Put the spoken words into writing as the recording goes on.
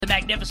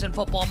magnificent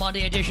Football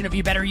Monday edition of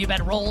You Better You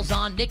Bet rolls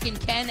on. Nick and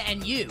Ken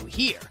and you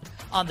here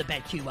on the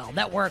BetQL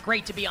Network.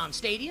 Great to be on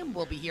Stadium.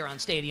 We'll be here on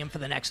Stadium for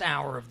the next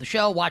hour of the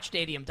show.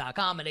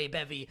 WatchStadium.com and a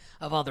bevy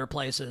of other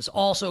places.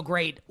 Also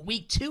great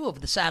week 2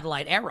 of the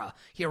satellite era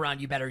here on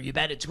You Better You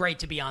Bet. It's great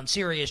to be on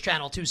Sirius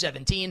Channel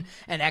 217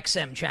 and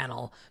XM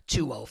Channel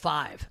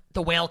 205.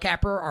 The Whale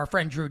Capper, our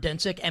friend Drew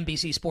Dinsick,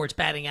 NBC Sports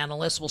batting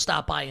analyst, will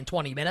stop by in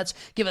 20 minutes,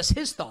 give us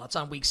his thoughts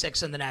on Week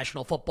 6 in the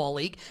National Football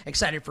League.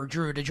 Excited for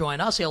Drew to join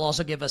us. He'll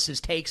also give us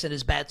his takes and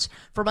his bets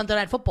for Monday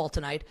Night Football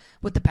tonight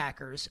with the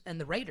Packers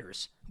and the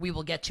Raiders. We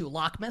will get to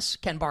Lockmas.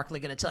 Ken Barkley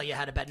going to tell you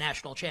how to bet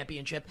national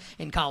championship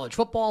in college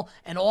football,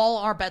 and all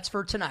our bets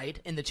for tonight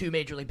in the 2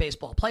 Major League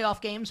Baseball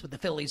playoff games with the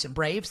Phillies and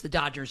Braves, the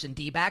Dodgers and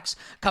D-backs,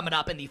 coming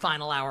up in the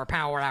final hour,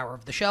 power hour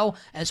of the show,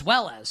 as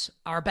well as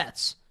our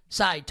bets,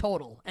 side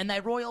total, and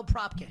that Royal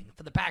Prop King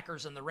for the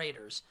Packers and the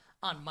Raiders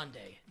on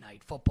Monday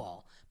Night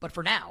Football. But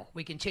for now,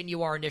 we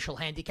continue our initial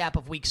handicap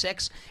of Week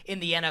 6 in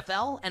the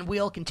NFL, and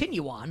we'll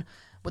continue on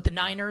with the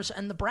Niners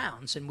and the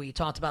Browns. And we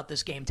talked about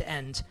this game to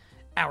end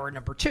hour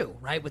number 2,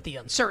 right? With the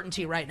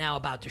uncertainty right now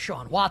about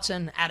Deshaun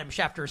Watson. Adam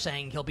Schefter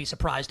saying he'll be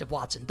surprised if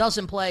Watson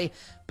doesn't play,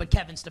 but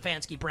Kevin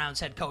Stefanski,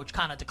 Browns head coach,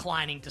 kind of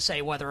declining to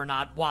say whether or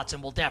not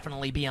Watson will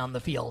definitely be on the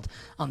field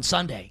on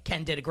Sunday.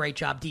 Ken did a great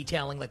job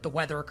detailing like the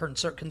weather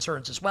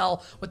concerns as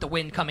well, with the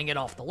wind coming in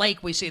off the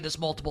lake. We see this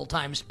multiple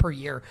times per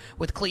year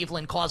with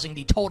Cleveland causing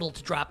the total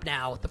to drop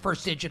now, the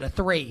first digit of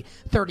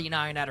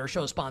 339 at our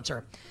show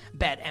sponsor,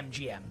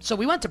 BetMGM. So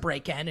we went to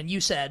break, Ken, and you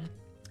said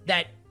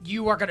that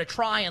you are going to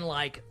try and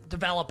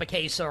develop a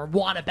case or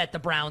want to bet the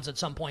Browns at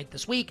some point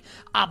this week.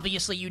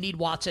 Obviously, you need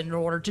Watson in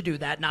order to do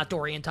that, not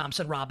Dorian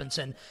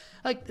Thompson-Robinson.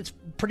 It's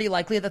pretty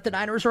likely that the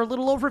Niners are a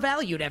little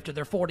overvalued after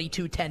their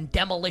 42-10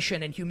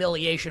 demolition and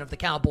humiliation of the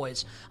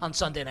Cowboys on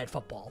Sunday Night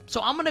Football.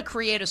 So I'm going to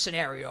create a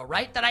scenario,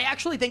 right, that I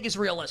actually think is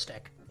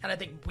realistic, and I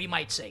think we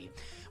might see,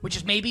 which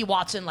is maybe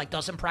Watson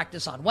doesn't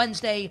practice on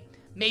Wednesday,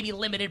 maybe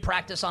limited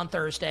practice on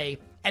Thursday,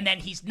 and then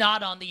he's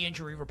not on the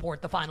injury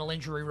report, the final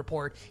injury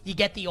report. You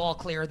get the all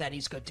clear that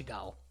he's good to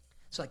go.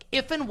 So,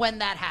 if and when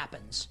that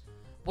happens,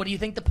 what do you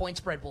think the point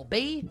spread will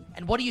be?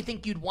 And what do you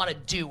think you'd want to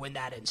do in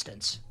that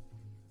instance?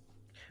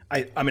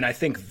 I mean, I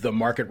think the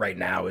market right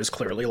now is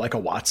clearly like a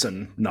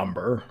Watson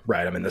number,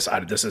 right? I mean, this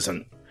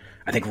isn't,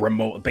 I think,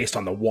 remote based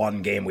on the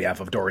one game we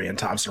have of Dorian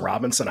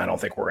Thompson-Robinson. I don't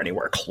think we're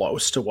anywhere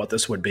close to what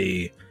this would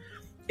be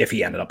if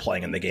he ended up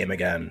playing in the game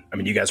again. I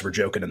mean, you guys were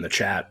joking in the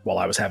chat while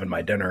I was having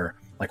my dinner,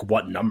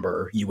 what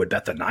number you would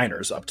bet the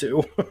Niners up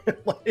to.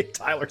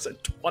 Tyler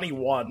said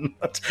 21.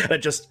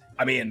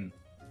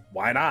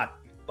 Why not?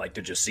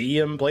 Did you see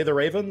him play the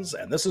Ravens?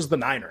 And this is the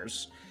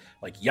Niners.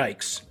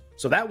 Yikes.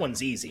 So that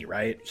one's easy,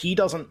 right?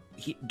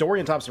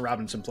 Dorian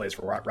Thompson-Robinson plays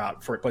for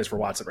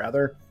Watson,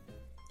 rather.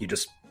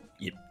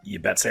 You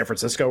bet San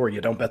Francisco or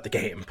you don't bet the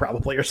game,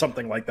 probably, or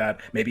something like that.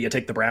 Maybe you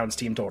take the Browns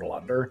team total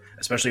under,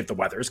 especially if the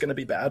weather is going to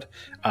be bad.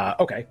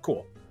 Okay,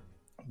 cool.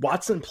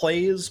 Watson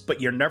plays,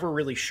 but you're never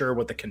really sure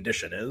what the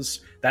condition is.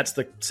 That's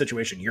the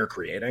situation you're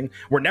creating.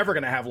 We're never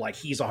going to have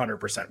he's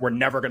 100%. We're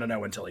never going to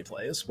know until he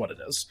plays what it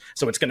is.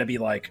 So it's going to be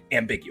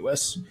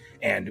ambiguous.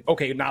 And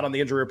okay, not on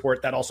the injury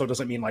report. That also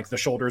doesn't mean the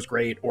shoulder's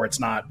great or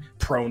it's not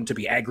prone to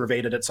be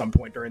aggravated at some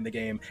point during the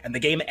game. And the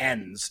game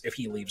ends if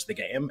he leaves the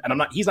game.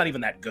 And he's not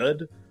even that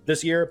good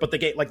this year, but the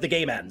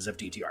game ends if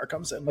DTR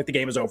comes in. The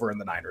game is over and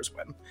the Niners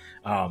win.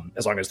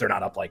 As long as they're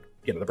not up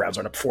the Browns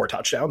aren't up 4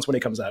 touchdowns when he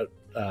comes out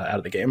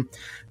of the game.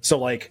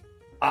 So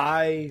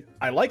I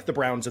like the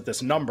Browns at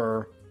this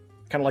number,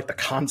 kind of like the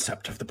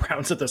concept of the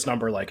Browns at this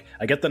number.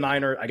 I get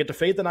to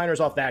fade the Niners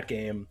off that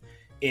game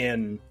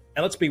and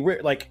let's be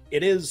weird,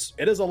 it is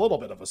a little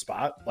bit of a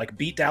spot.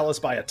 Beat Dallas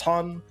by a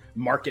ton,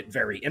 market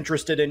very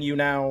interested in you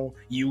now.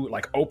 You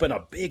open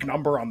a big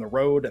number on the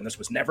road, and this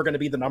was never going to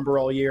be the number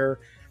all year.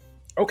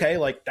 Okay,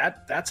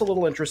 that's a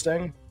little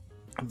interesting.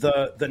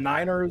 The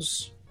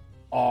Niners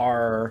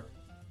are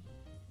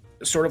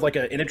sort of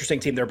an interesting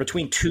team. They're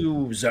between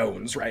 2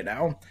 zones right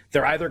now.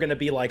 They're either going to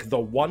be the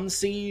 1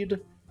 seed,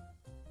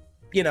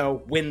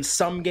 win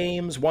some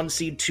games, 1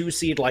 seed, 2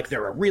 seed,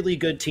 they're a really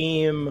good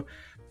team,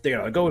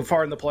 go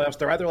far in the playoffs.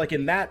 They're either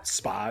in that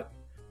spot,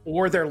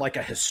 or they're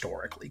a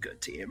historically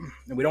good team.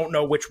 And we don't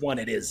know which one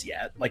it is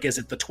yet. Is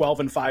it the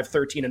 12-5,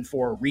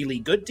 13-4 really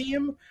good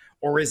team?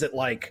 Or is it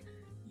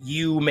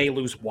you may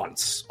lose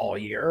once all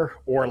year,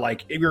 or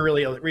you're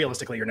really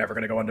realistically, you're never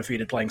going to go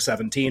undefeated playing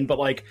 17,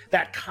 but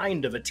that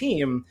kind of a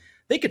team,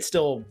 they could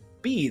still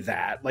be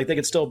that. They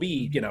could still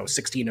be,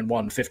 16-1,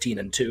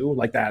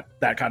 15-2,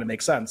 that kind of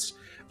makes sense.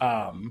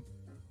 And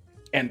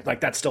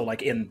that's still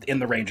in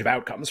the range of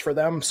outcomes for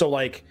them. So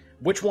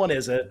which one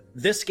is it?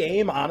 This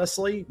game,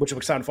 honestly, which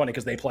would sound funny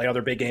because they play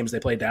other big games, they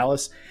play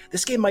Dallas.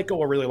 This game might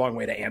go a really long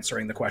way to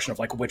answering the question of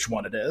which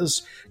one it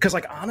is. Because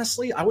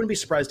honestly, I wouldn't be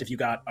surprised if you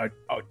got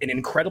an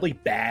incredibly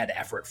bad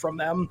effort from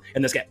them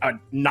in this game, a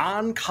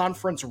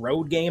non-conference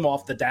road game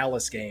off the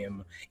Dallas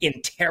game in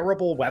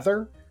terrible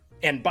weather.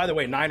 And by the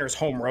way, Niners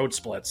home road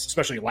splits,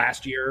 especially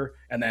last year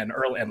and then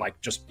early, and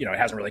it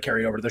hasn't really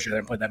carried over to this year. They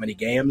haven't played that many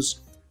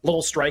games.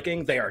 little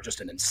striking. They are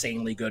just an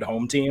insanely good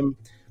home team.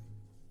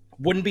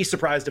 Wouldn't be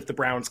surprised if the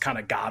Browns kind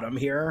of got them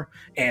here,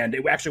 and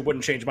it actually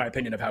wouldn't change my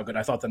opinion of how good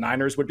I thought the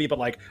Niners would be. But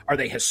like, are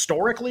they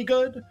historically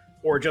good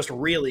or just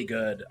really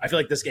good? I feel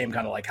like this game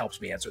kind of like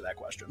helps me answer that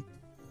question.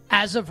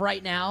 As of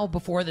right now,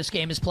 before this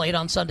game is played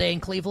on Sunday in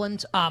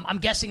Cleveland, I'm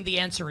guessing the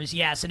answer is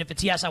yes. And if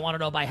it's yes, I want to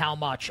know by how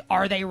much.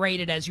 Are they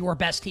rated as your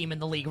best team in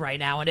the league right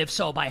now? And if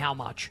so, by how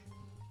much?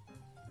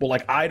 Well,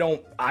 like I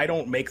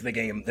don't make the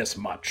game this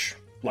much.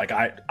 Like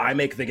I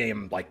make the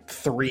game like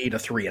 3 to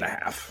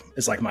 3.5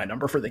 is like my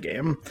number for the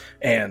game,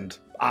 and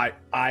I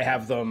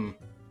have them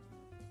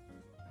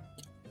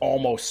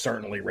almost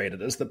certainly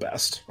rated as the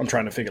best. I'm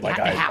trying to figure like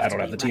I don't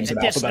have the teams in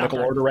alphabetical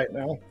order right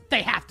now.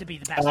 They have to be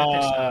the best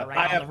at this number, right?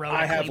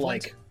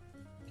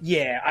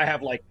 I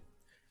have like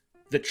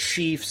the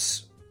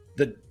Chiefs,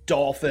 the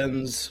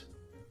Dolphins,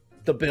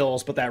 the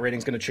Bills, but that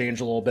rating's going to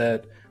change a little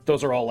bit.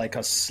 Those are all like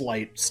a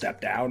slight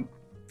step down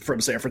from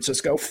San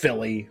Francisco.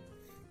 Philly.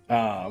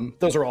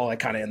 Those are all like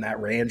kind of in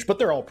that range, but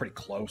they're all pretty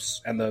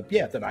close. And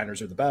the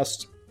Niners are the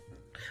best.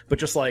 But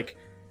just like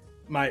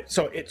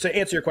to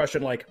answer your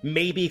question, like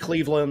maybe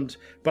Cleveland,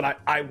 but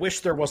I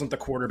wish there wasn't the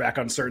quarterback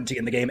uncertainty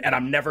in the game, and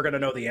I'm never going to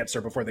know the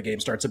answer before the game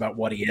starts about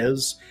what he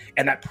is.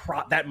 And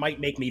that might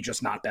make me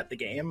just not bet the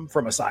game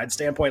from a side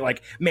standpoint.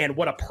 Like, man,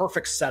 what a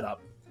perfect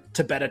setup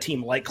to bet a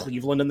team like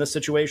Cleveland in this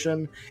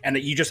situation. And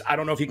that I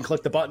don't know if you can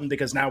click the button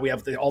because now we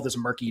have all this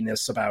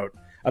murkiness about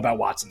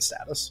Watson's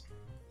status.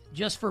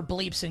 Just for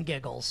bleeps and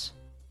giggles,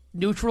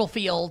 neutral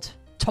field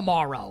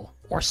tomorrow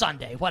or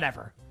Sunday,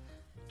 whatever.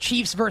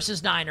 Chiefs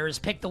versus Niners.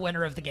 Pick the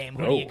winner of the game.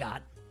 Who do you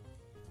got?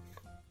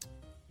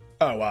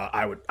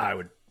 I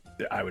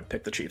would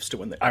pick the Chiefs to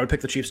win. I would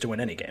pick the Chiefs to win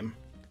any game.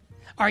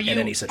 In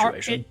any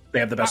situation? They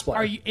have the best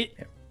player.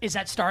 Is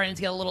that starting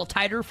to get a little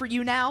tighter for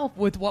you now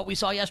with what we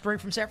saw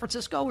yesterday from San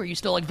Francisco? Or are you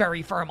still like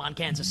very firm on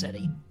Kansas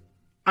City?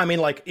 I mean,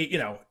 like,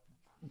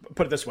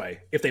 put it this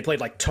way: if they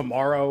played like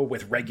tomorrow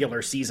with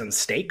regular season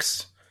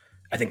stakes,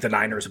 I think the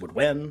Niners would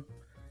win.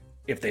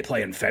 If they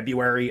play in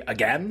February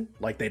again,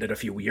 like they did a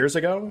few years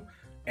ago,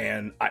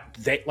 and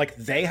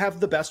they have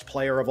the best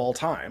player of all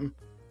time,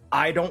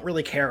 I don't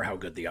really care how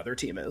good the other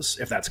team is,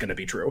 if that's going to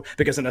be true.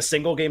 Because in a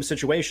single game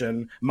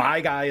situation,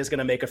 my guy is going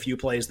to make a few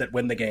plays that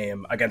win the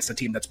game against a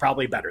team that's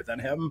probably better than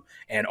him.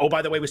 And oh,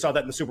 by the way, we saw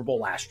that in the Super Bowl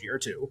last year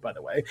too, by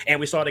the way. And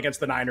we saw it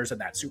against the Niners in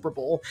that Super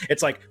Bowl.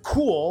 It's like,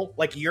 cool,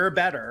 like you're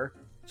better.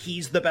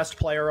 He's the best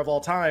player of all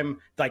time.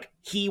 Like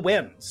he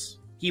wins.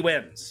 He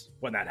wins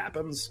when that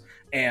happens.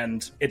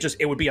 And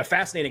it would be a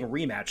fascinating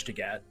rematch to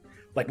get.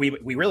 Like we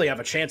really have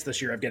a chance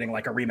this year of getting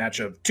like a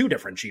rematch of two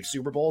different Chiefs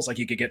Super Bowls. Like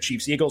you could get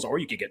Chiefs Eagles or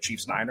you could get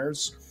Chiefs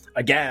Niners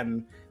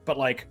again. But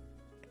like,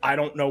 I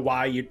don't know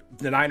why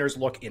the Niners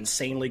look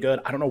insanely good.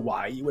 I don't know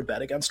why you would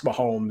bet against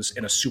Mahomes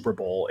in a Super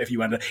Bowl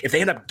if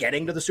they end up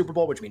getting to the Super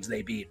Bowl, which means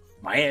they beat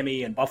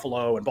Miami and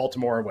Buffalo and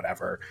Baltimore or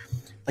whatever.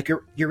 Like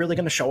you're really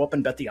going to show up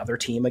and bet the other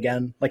team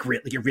again? Like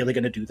you're really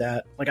going to do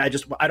that? Like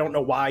I don't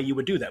know why you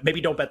would do that. Maybe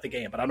don't bet the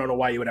game, but I don't know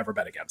why you would ever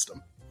bet against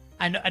them.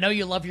 I know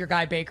you love your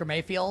guy Baker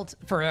Mayfield.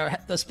 For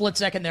the split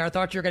second there, I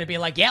thought you were going to be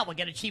like, yeah, we'll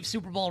get a Chiefs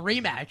Super Bowl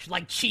rematch,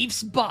 like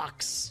Chiefs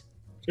Bucks.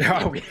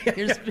 Oh,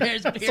 here's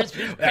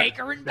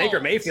Baker and Baker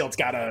Bowles. Mayfield's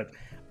got a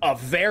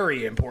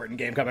very important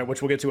game coming,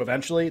 which we'll get to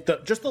eventually.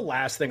 Just the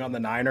last thing on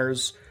the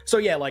Niners. So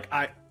yeah, like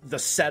the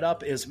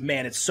setup is,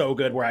 man, it's so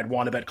good where I'd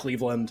want to bet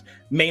Cleveland.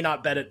 May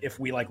not bet it if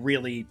we like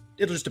really.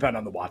 It'll just depend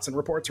on the Watson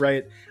reports,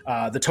 right?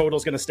 The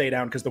total's going to stay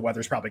down because the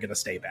weather's probably going to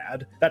stay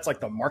bad. That's like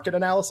the market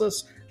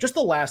analysis. Just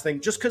the last thing,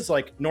 just because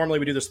like normally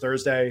we do this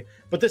Thursday,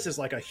 but this is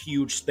like a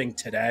huge thing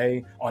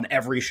today on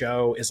every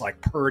show is like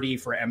Purdy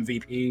for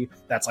MVP.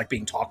 That's like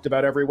being talked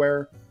about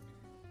everywhere.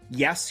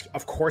 Yes,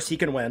 of course he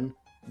can win.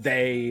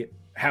 They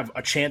have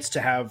a chance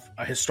to have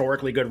a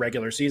historically good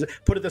regular season.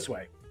 Put it this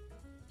way.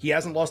 He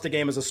hasn't lost a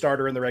game as a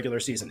starter in the regular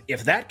season.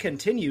 If that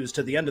continues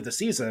to the end of the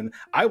season,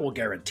 I will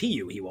guarantee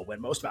you he will win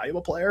Most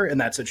Valuable Player in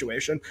that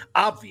situation,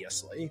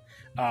 obviously.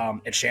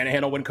 And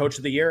Shanahan will win Coach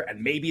of the Year,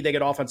 and maybe they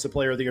get Offensive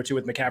Player of the Year too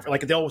with McCaffrey.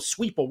 Like they'll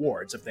sweep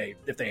awards if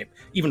they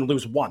even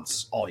lose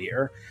once all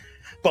year.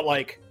 But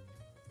like,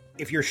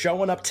 if you're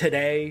showing up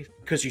today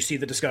because you see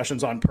the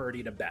discussions on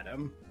Purdy to bet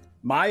him,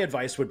 my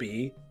advice would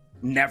be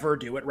never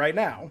do it right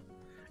now.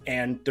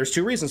 And there's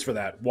two reasons for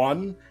that.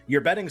 One,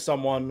 you're betting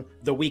someone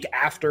the week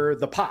after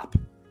the pop.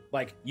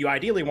 Like, you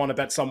ideally want to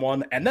bet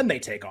someone and then they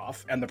take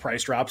off and the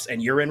price drops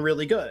and you're in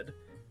really good.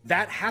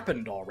 That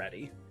happened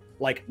already.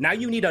 Like, now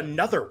you need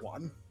another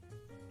one.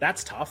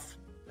 That's tough.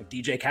 Like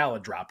DJ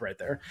Khaled drop right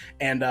there.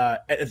 And,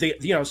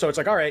 so it's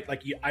like, all right,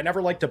 like I never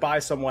like to buy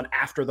someone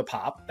after the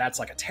pop. That's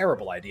like a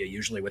terrible idea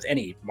usually with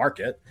any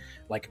market.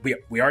 Like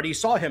we already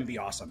saw him be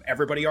awesome.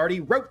 Everybody already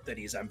wrote that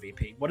he's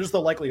MVP. What is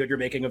the likelihood you're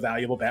making a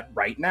valuable bet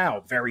right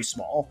now? Very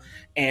small.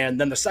 And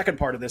then the second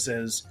part of this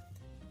is,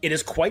 it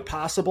is quite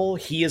possible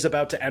he is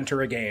about to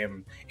enter a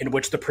game in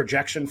which the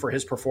projection for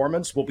his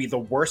performance will be the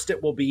worst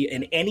it will be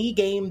in any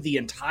game the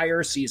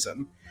entire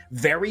season.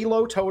 Very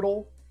low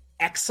total,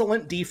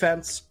 excellent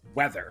defense,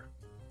 weather.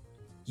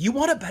 You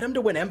want to bet him to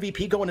win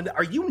MVP going into?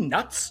 Are you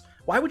nuts?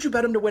 Why would you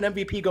bet him to win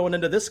MVP going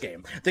into this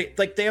game? They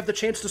have the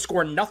chance to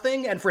score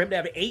nothing and for him to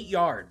have 8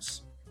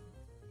 yards.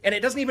 And it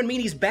doesn't even mean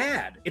he's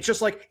bad. It's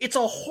just like, it's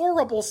a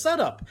horrible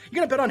setup. You're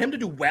going to bet on him to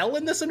do well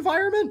in this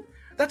environment?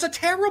 That's a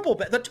terrible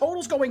bet. The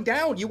total's going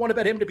down. You want to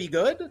bet him to be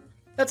good?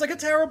 That's like a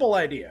terrible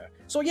idea.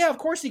 So yeah, of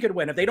course he could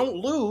win. If they don't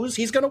lose,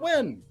 he's going to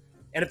win.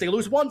 And if they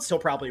lose once, he'll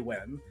probably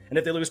win. And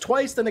if they lose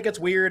twice, then it gets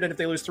weird. And if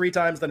they lose 3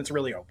 times, then it's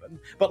really open.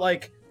 But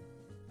like,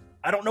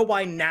 I don't know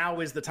why now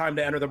is the time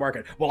to enter the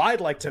market. Well, I'd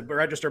like to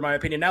register my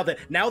opinion now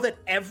that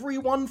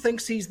everyone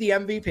thinks he's the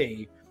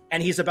MVP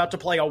and he's about to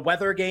play a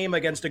weather game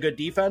against a good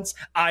defense,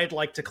 I'd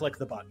like to click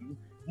the button.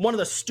 One of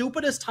the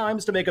stupidest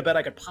times to make a bet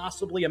I could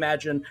possibly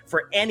imagine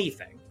for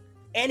anything.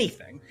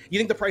 Anything. You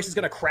think the price is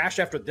going to crash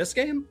after this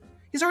game?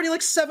 He's already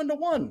like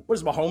 7-1. What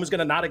is Mahomes going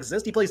to not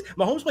exist?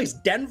 Mahomes plays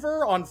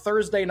Denver on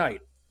Thursday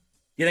night.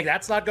 You think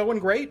that's not going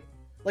great?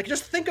 Like,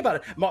 just think about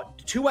it.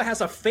 Tua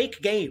has a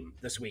fake game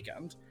this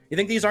weekend. You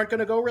think these aren't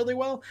going to go really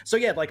well? So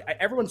yeah, like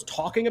everyone's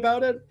talking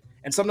about it.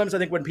 And sometimes I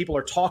think when people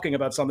are talking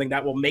about something,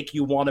 that will make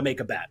you want to make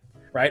a bet,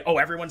 right? Oh,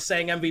 everyone's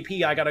saying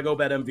MVP. I got to go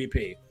bet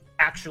MVP.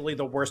 Actually,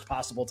 the worst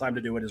possible time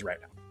to do it is right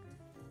now.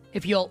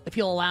 If you'll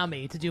allow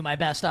me to do my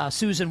best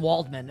Susan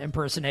Waldman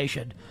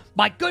impersonation.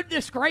 My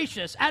goodness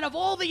gracious, out of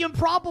all the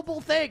improbable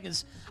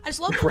things. I just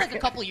love that like a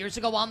couple of years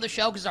ago on the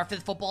show, because our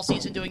 5th football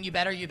season doing You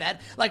Better, You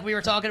Bet, like we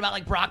were talking about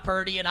like Brock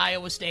Purdy and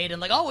Iowa State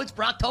and like, oh, it's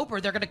Brocktober.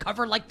 They're going to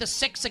cover like the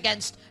 6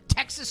 against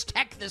Texas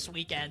Tech this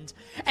weekend.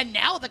 And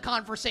now the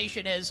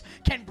conversation is,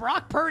 can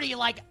Brock Purdy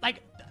like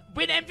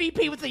win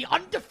MVP with the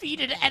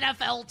undefeated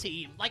NFL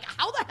team? Like,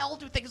 how the hell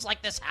do things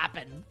like this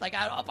happen? Like,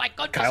 oh my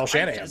goodness Kyle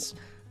Shanahan. gracious.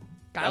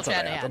 Kyle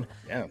Shanahan.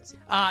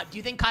 Yeah. Do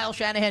you think Kyle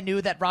Shanahan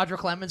knew that Roger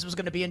Clemens was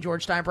going to be in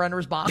George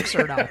Steinbrenner's box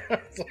or no?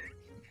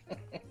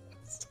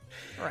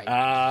 Right.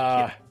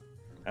 I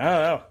don't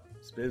know.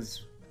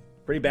 It's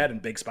pretty bad in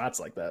big spots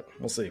like that.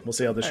 We'll see. We'll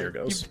see how this year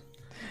goes.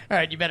 All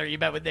right, you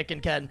bet with Nick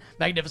and Ken.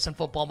 Magnificent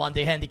Football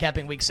Monday,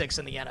 handicapping Week 6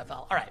 in the NFL.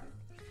 All right.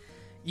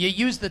 You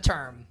use the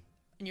term,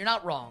 and you're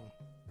not wrong,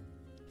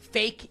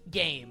 fake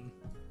game,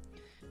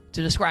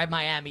 to describe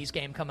Miami's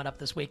game coming up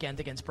this weekend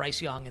against Bryce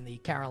Young and the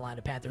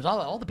Carolina Panthers.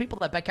 All the people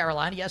that bet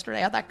Carolina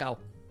yesterday, how'd that go?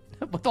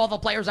 With all the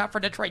players out for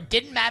Detroit,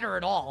 didn't matter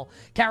at all.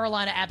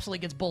 Carolina absolutely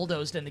gets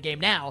bulldozed in the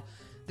game. Now,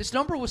 this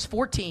number was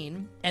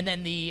 14, and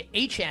then the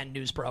HN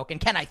news broke.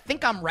 And Ken, I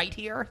think I'm right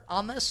here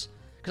on this,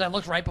 because I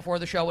looked right before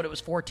the show when it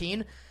was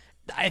 14.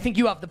 I think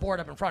you have the board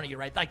up in front of you,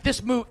 right? Like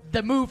this move,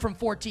 the move from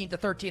 14 to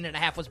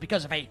 13.5 was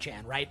because of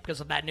HN, right?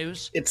 Because of that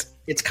news?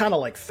 It's kind of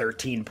like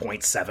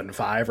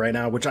 13.75 right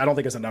now, which I don't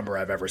think is a number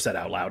I've ever said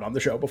out loud on the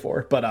show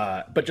before.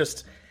 But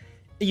just,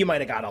 you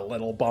might have got a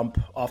little bump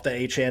off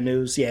the HN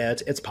news. Yeah,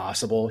 it's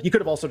possible. You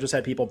could have also just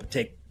had people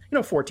take,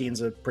 14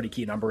 is a pretty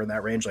key number in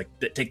that range. Like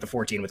take the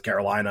 14 with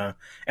Carolina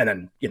and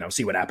then,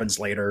 see what happens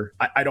later.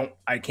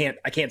 I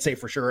can't say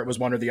for sure it was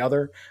one or the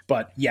other,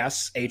 but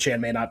yes,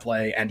 HN may not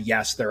play. And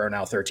yes, there are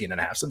now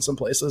 13.5s in some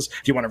places.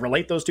 If you want to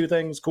relate those two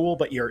things, cool.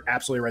 But you're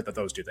absolutely right that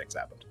those two things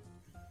happened.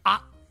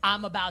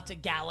 I'm about to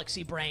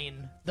galaxy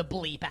brain the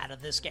bleep out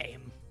of this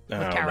game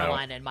with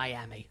Carolina and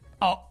Miami.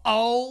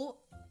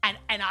 And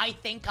I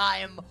think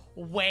I'm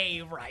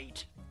way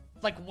right.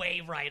 Like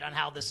way right on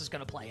how this is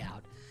going to play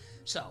out.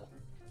 So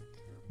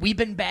we've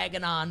been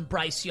bagging on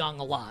Bryce Young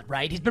a lot,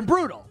 right? He's been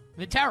brutal. He's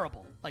been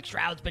terrible. Like,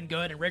 Stroud's been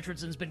good, and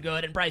Richardson's been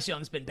good, and Bryce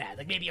Young's been bad.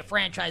 Like, maybe a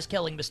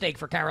franchise-killing mistake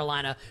for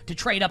Carolina to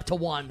trade up to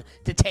 1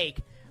 to take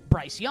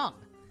Bryce Young.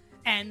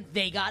 And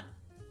they got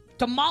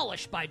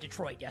demolished by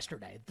Detroit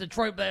yesterday.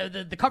 Detroit,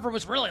 the cover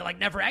was really,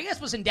 never, I guess,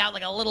 was in doubt,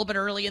 a little bit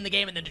early in the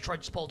game, and then Detroit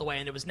just pulled away,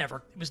 and it was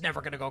never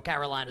going to go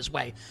Carolina's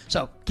way.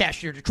 So,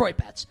 cash your Detroit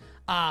bets.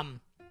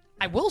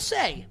 I will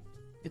say,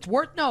 it's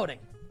worth noting,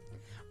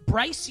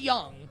 Bryce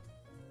Young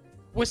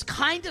was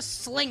kind of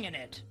slinging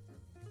it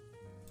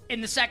in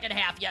the second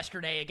half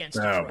yesterday against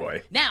Detroit. Oh,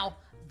 boy. Now,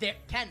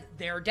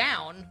 they're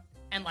down,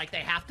 and, they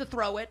have to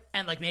throw it,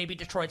 and, maybe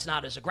Detroit's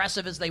not as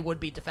aggressive as they would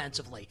be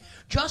defensively.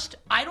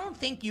 I don't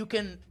think you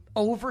can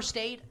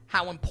overstate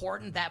how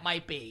important that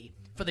might be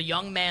for the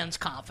young man's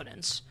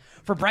confidence,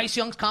 for Bryce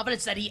Young's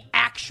confidence that he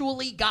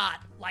actually got,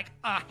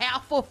 a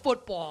half of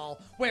football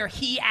where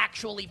he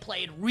actually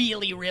played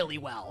really, really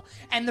well.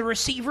 And the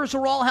receivers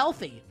are all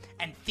healthy.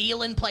 And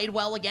Thielen played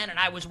well again, and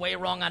I was way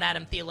wrong on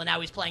Adam Thielen.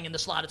 Now he's playing in the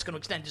slot. It's going to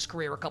extend his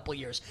career a couple of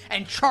years.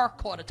 And Chark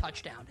caught a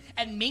touchdown.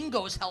 And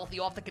Mingo's healthy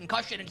off the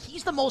concussion, and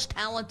he's the most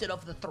talented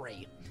of the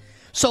three.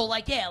 So,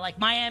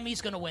 Miami's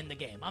going to win the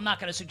game. I'm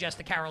not going to suggest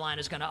that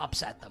Carolina's going to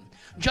upset them.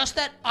 Just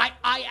that I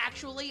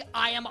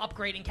am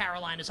upgrading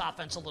Carolina's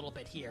offense a little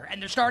bit here.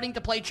 And they're starting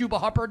to play Chuba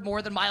Hubbard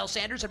more than Miles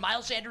Sanders, and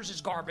Miles Sanders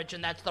is garbage,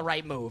 and that's the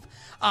right move.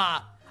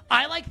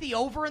 I like the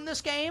over in this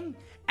game,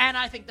 and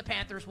I think the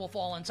Panthers will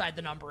fall inside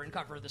the number and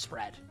cover the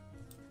spread.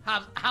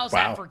 How's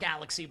that for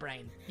Galaxy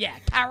Brain? Yeah,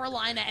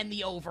 Carolina and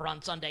the over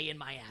on Sunday in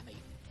Miami.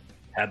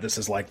 Had this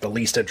as the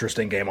least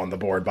interesting game on the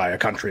board by a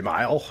country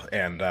mile,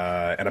 and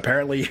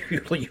apparently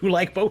you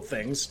like both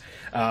things.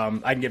 I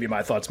can give you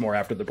my thoughts more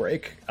after the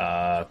break.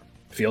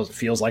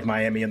 Feels like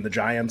Miami and the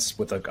Giants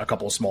with a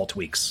couple of small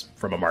tweaks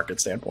from a market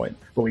standpoint,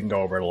 but we can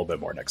go over it a little bit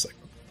more next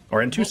segment.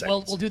 Or in 2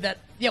 seconds. We'll do that.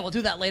 Yeah, we'll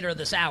do that later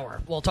this hour.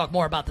 We'll talk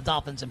more about the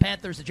Dolphins and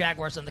Panthers, the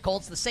Jaguars and the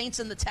Colts, the Saints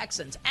and the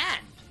Texans,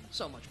 and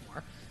so much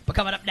more. But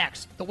coming up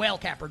next, the whale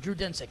capper, Drew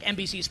Dinsick,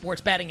 NBC Sports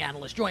betting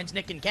analyst, joins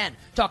Nick and Ken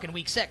talking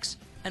Week 6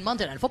 and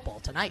Monday Night Football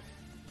tonight.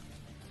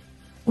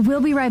 We'll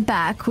be right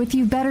back with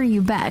You Better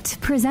You Bet,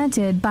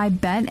 presented by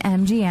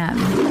BetMGM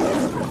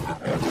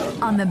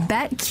on the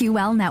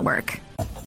BetQL network.